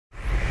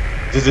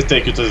Did it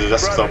take you to the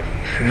desktop?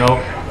 No.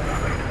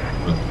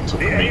 It took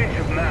me.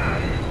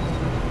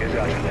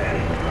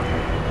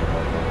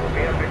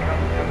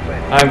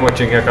 I'm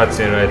watching a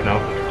cutscene right now.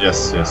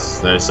 Yes, yes,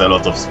 there's a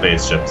lot of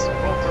spaceships.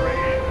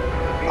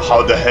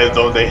 How the hell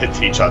don't they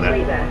hit each other?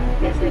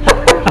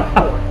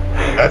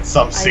 That's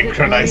some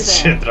synchronized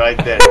shit right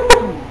there.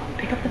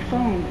 Pick up the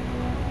phone.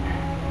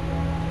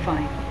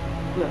 Fine.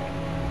 Look,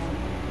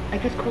 I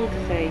just called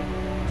to say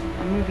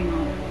I'm moving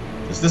on.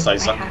 Is this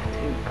Isaac? I have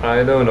to.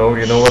 I don't know.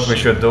 You know what we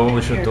should do?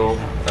 We should do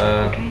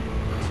Okay.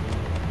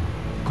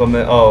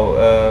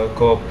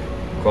 co-op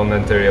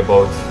commentary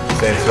about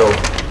Saints Row.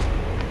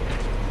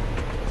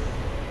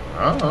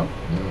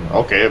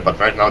 Okay, but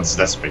right now it's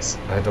Dead Space.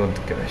 I don't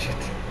give a shit.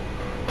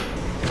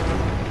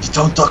 You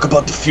don't talk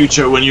about the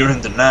future when you're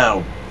in the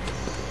now.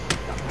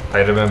 I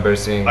remember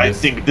seeing I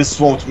this. think this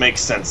won't make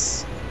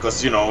sense.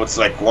 Because, you know, it's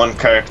like one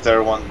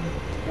character, one...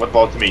 What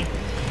about me?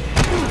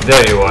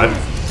 There you are.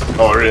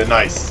 Oh, really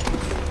nice.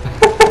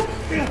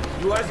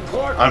 You Isaac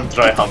Clarke? I'm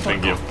try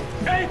humping you.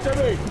 Answer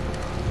me!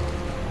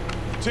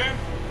 Tim?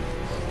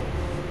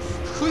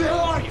 Who the hell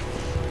are you?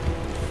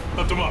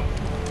 Lift him up.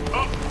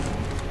 Up!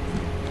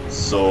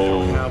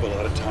 So... I don't have a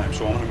lot of time,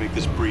 so I want to make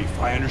this brief.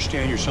 I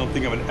understand you're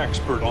something of an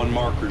expert on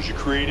markers. You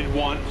created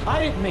one.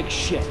 I didn't make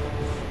shit.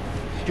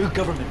 Your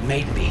government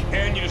made me.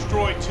 And you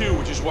destroyed two,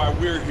 which is why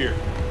we're here.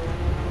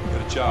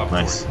 Got a job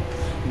Nice. for you.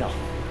 No.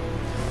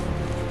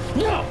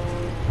 No!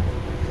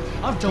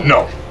 I'm done.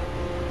 No. with it.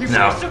 You No.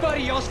 found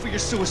somebody else for your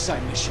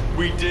suicide mission.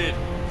 We did.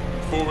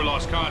 Before we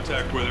lost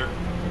contact with her.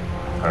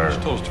 She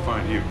told us to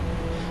find you.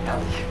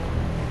 Ellie.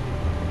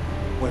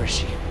 Where is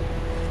she?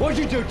 What'd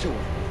you do to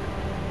her?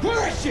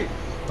 Where is she?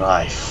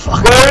 Ay,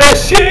 fuck. Where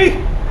is she?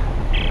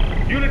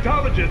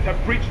 Unitologists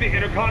have breached the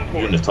inner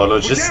concourse.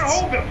 Unitologists? We can't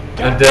hold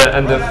them.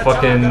 And the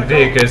fucking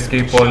vehicles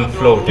keep on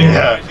floating.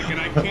 Yeah. And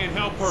I can't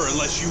help her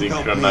unless you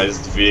help me.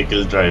 Synchronized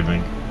vehicle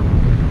driving.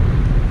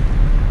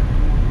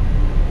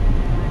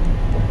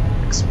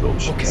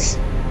 Explosions.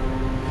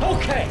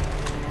 Okay.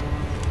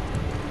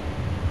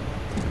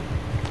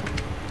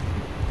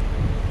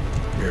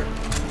 Here.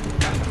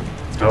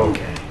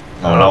 Okay.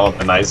 Oh, now I'm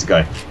a nice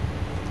guy.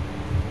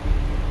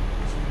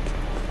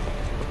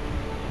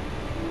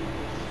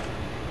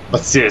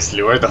 But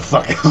seriously, where the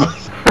fuck am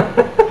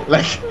I?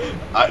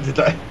 Like, did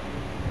I...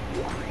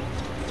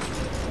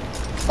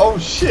 Oh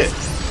shit!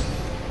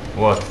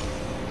 What?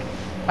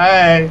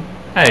 Hey!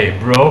 Hey,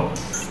 bro.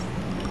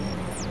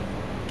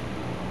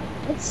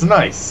 That's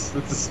nice.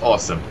 This is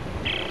awesome.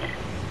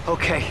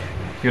 Okay.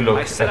 You look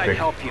I said I'd epic.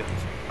 help you.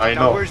 I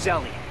Now know. where's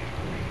Ellie?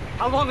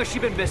 How long has she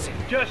been missing?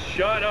 Just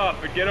shut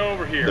up and get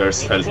over here.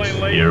 There's We'll health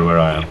explain later. here where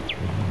I am.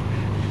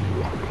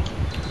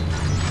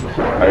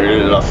 I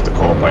really love the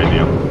co-op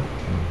idea.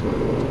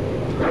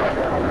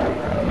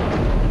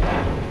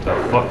 The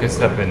fuck is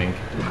happening?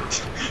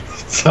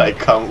 It's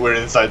like we're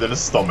inside in a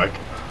stomach.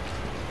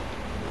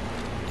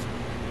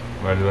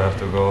 Where do I have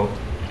to go?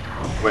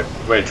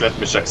 Wait, let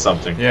me check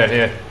something. Yeah,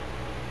 here.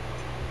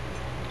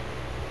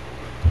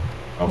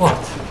 Okay.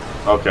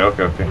 What?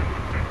 Okay.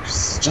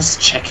 Just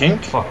checking.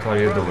 Fuck are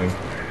you doing?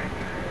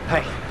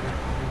 Hey.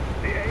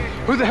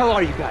 Who the hell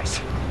are you guys?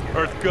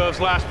 Earth Gov's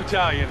last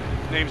battalion.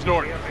 Name's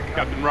Norton.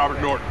 Captain Robert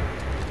Norton.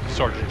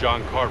 Sergeant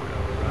John Carver.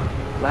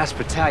 Last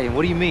battalion,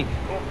 what do you mean?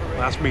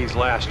 Last means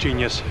last,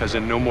 genius, as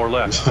in no more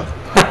left.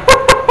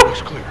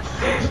 Looks clear.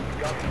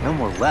 No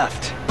more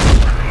left.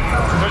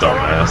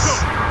 Dumbass.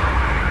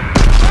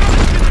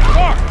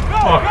 Fuck.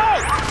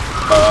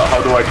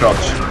 How do I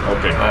crouch?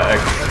 Okay.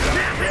 X.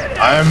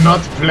 I am not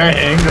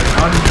playing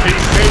on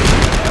PC.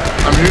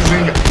 I'm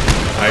using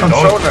I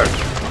controller.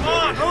 Come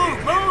on,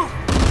 move!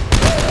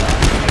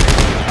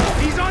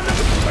 He's on the...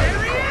 There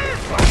he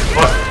is!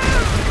 Fuck.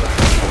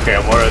 Okay,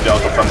 I'm already out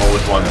of ammo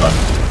with one gun.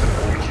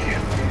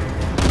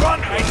 Run,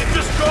 Agent,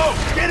 just go!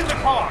 Get in the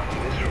car!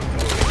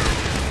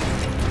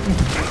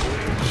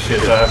 Shit,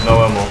 I have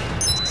no ammo.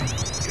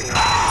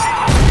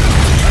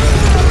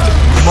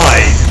 My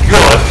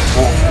god!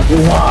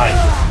 Why?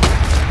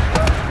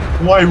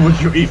 Why would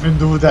you even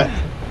do that?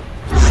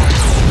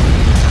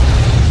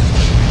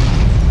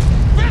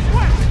 This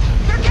way!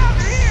 They're down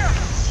here!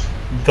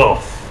 The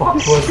fuck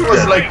was He was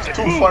that? like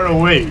too far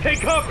away. Take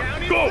cover!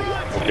 Go!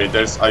 Okay,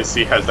 I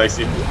see health, I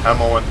see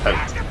ammo and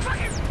health.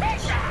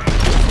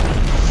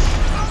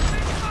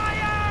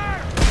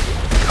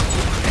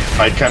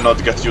 I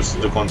cannot get used to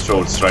the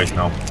controls right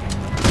now.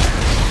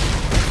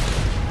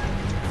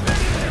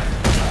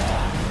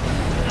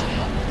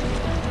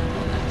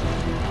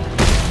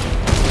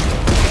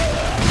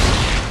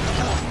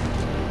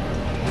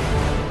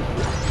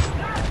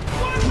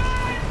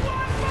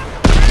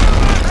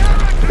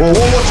 Whoa,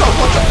 watch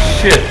out!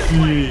 Shit!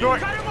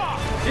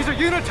 These are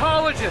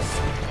unitologists!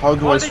 How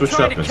do I switch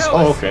weapons?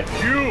 Oh, okay.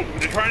 You!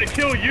 They're trying to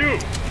kill you!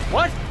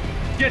 What?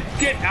 Get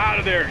out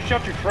of there!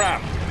 Shut your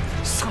trap!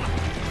 Son of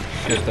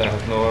a... Shit, I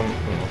have no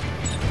ammo.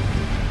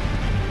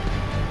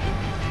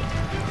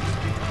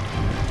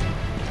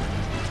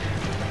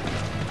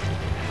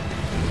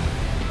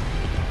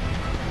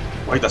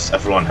 Why does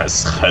everyone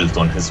has health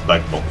on his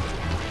backbone?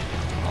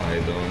 I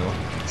don't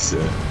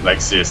know.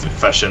 Like seriously,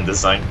 fashion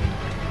design.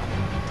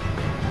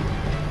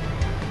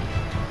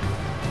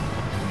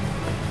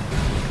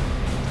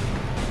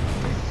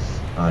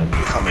 I'm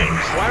coming.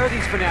 Why are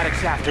these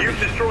fanatics after me? You've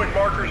destroyed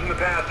markers in the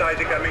past,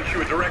 Isaac. That makes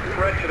you a direct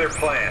threat to their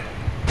plan.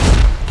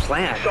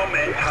 Plan? Some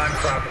end-time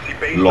prophecy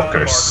based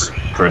Lockers. on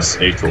markers. Press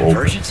A to open.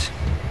 Versions?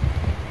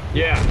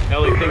 Yeah,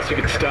 Ellie thinks you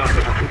can stop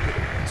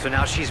it. So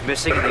now she's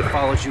missing and they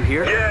followed you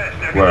here? Yes,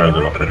 next Where are to the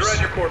the roof of the lockers?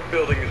 Treasure Corp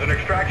building is an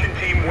extraction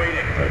team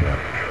waiting.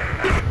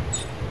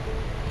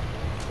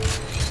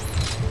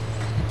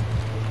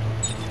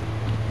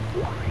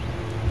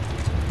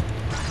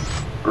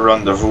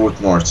 Rendezvous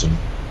with Morton.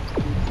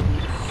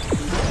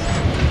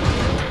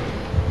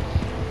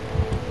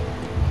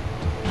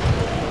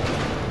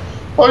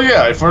 Oh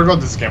yeah, I forgot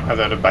this game had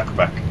a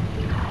backpack.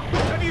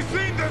 Have you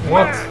seen this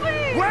What?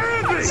 man?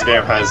 Where is This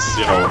game has,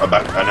 you know,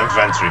 an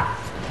inventory.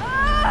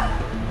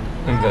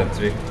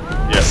 Inventory.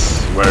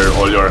 Yes, where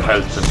all your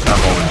health and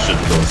ammo and shit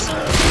goes.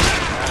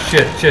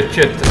 Shit.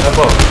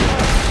 Above.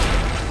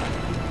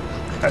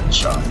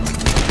 Headshot.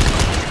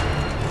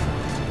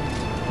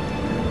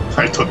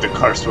 I thought the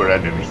cars were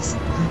enemies.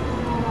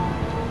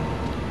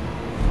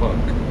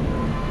 Fuck.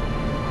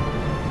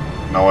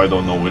 Now I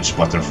don't know which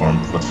platform,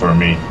 but for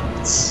me,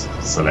 it's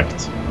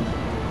select.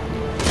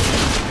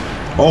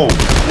 Oh!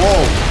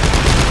 Whoa!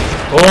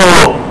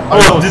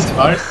 Oh!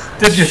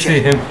 Did Did you see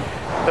him?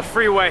 The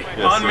freeway.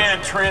 Yes,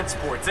 Unmanned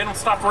transports, they don't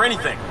stop for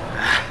anything.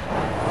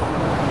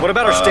 What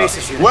about our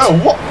stasis units? Well,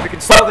 what? We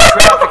can slow the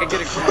traffic and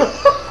get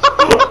across.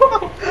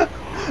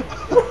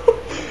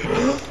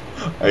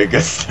 I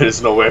guess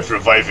there's no way of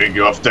reviving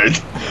you after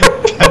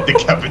that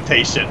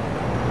decapitation.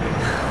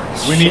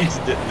 We need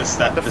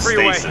the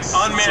freeway. stasis. It's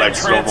Unmanned like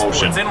slow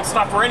transports, motion. they don't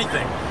stop for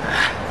anything.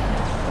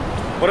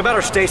 What about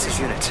our stasis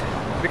units?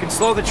 We can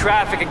slow the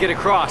traffic and get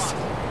across.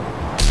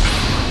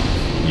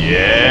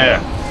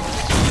 Yeah.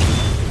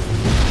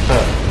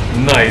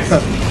 Nice.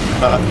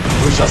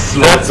 We just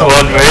slowed That's down.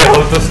 one way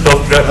how to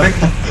stop traffic.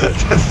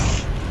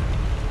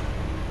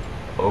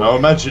 Now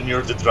imagine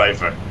you're the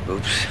driver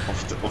Oops.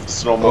 of the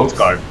slow mode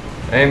car.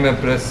 Aim and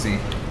press C.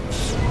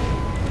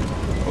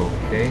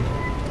 Okay.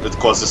 It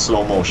causes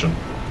slow motion.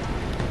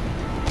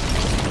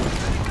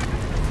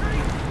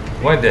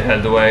 Why the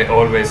hell do I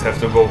always have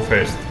to go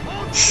first?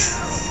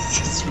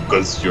 It's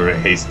because you're a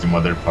hasty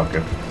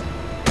motherfucker.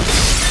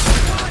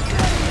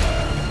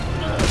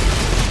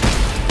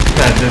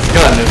 Man, this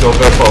gun is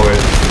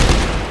overpowered.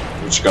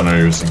 Which gun are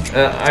you using?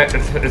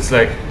 It's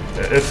like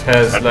it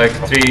has like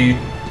three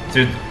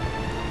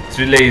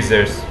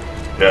lasers.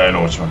 Yeah, I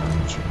know which one.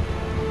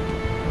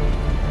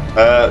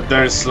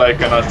 There's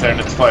like an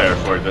alternate fire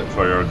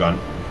for your gun.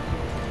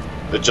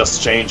 It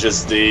just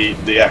changes the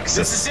This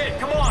axis. is it,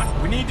 come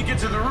on! We need to get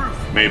to the roof.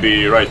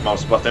 Maybe right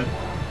mouse button.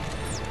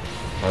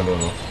 I don't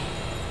know.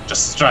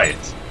 Just try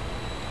it.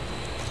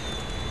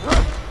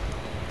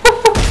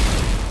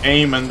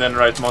 Aim and then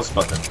right mouse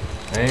button.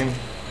 Aim.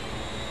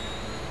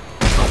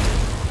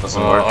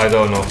 Doesn't work. I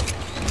don't know.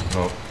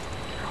 No.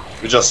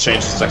 You just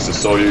change the axis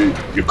so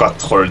you cut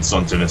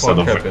horizontal instead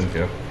What of happened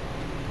here?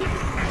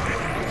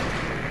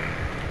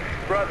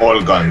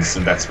 all guns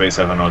in that space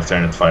have an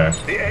alternate fire.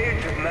 The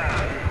age of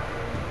man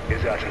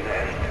is at an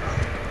end.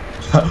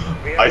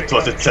 I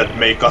thought it said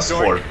make us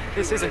four.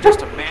 This isn't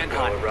just a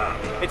manhunt.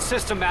 It's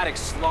systematic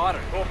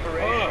slaughter.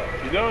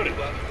 Oh, you noticed.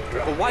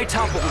 But why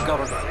topple the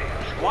government?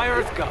 Why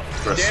Earth-Gov?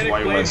 Press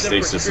Y when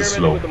stasis is experimenting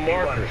slow. with the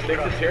markers. Think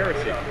this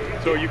heresy.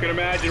 So you can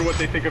imagine what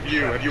they think of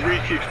you. Have you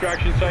reached the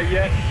extraction site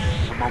yet?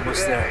 I'm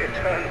almost there.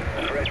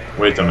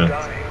 Wait a minute.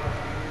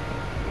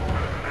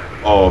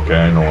 Oh, okay,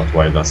 I know what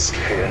Y does.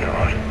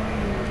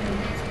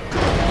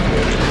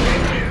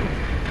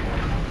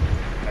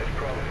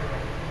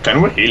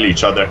 Can we heal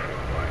each other?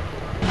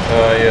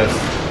 Yes.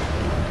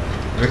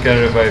 We can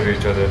revive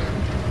each other.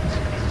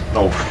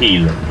 No,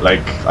 heal.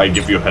 Like, I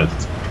give you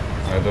health.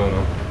 I don't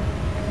know.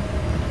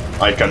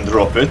 I can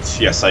drop it.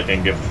 Yes, I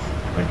can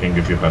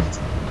give you health.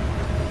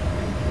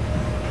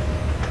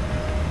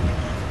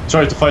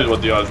 Try to find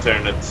what the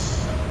alternate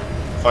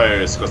fire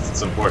is, because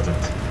it's important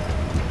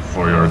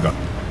for your gun.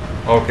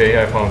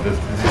 Okay, I found it.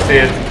 Did you see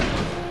it?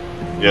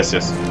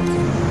 Yes.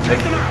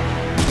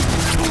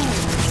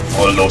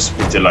 All those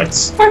pretty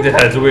lights. Why the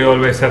hell do we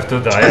always have to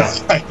die?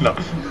 I know.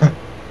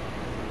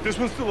 This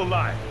one's still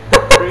alive.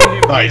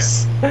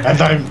 Nice.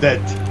 And I'm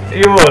dead.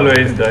 You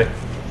always die.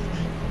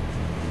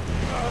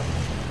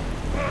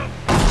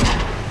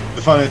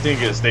 The funny thing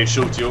is, they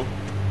shoot you,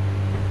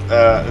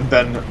 and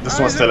then this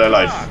one's still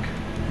alive.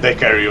 They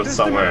carry you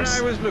somewhere else.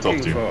 Talk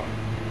to you.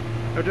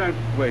 Oh, don't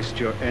waste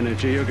your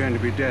energy. You're going to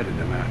be dead in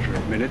a matter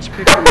of minutes.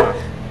 Pick him up.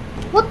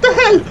 What the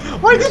hell?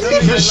 Why did you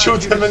even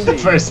shoot him in the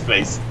first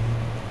place?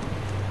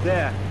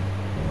 There.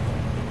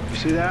 You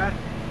see that?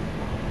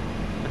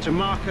 It's a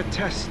marker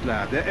test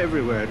lab. They're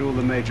everywhere at all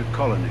the major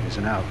colonies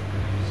and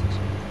outposts.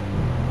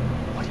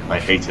 I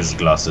hate his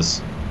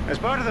glasses. As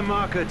part of the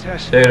marker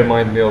test They lab,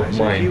 remind me of Isaac,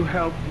 mine. you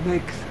helped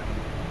make them.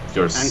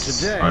 Yours And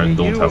today,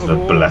 don't you have of the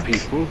all black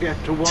people get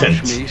to watch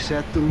tint. me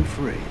set them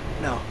free.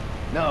 No.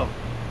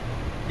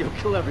 You'll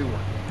kill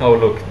everyone. Oh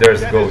look,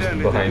 there's That is Ghost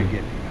only the behind.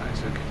 beginning,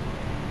 Isaac.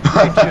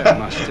 Nature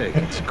must take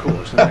its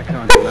course, and I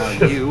can't allow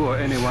you or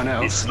anyone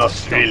else It's to not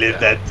stop really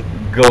that.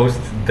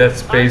 Ghost, Dead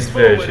Space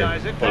version.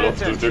 Call of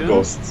Duty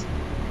Ghosts.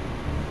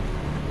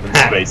 In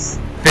space.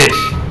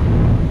 Fish.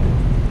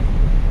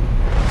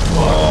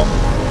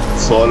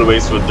 It's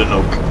always with the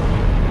nuke.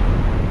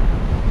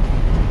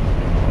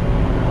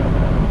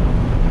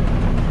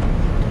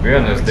 To be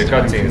honest, the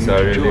cutscenes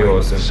are really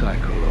awesome.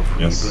 Cycle of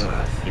Yes,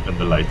 rebirth. even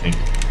the lighting.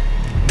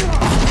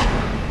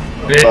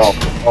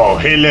 Bitch! Oh,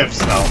 he lives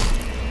now.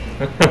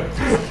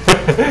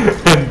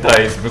 And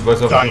dies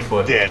because of the Died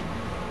fall. dead.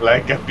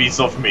 Like a piece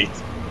of meat.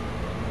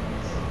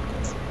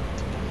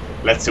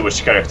 Let's see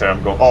which character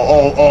I'm going.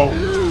 Oh!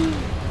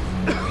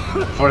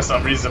 For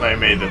some reason I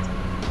made it.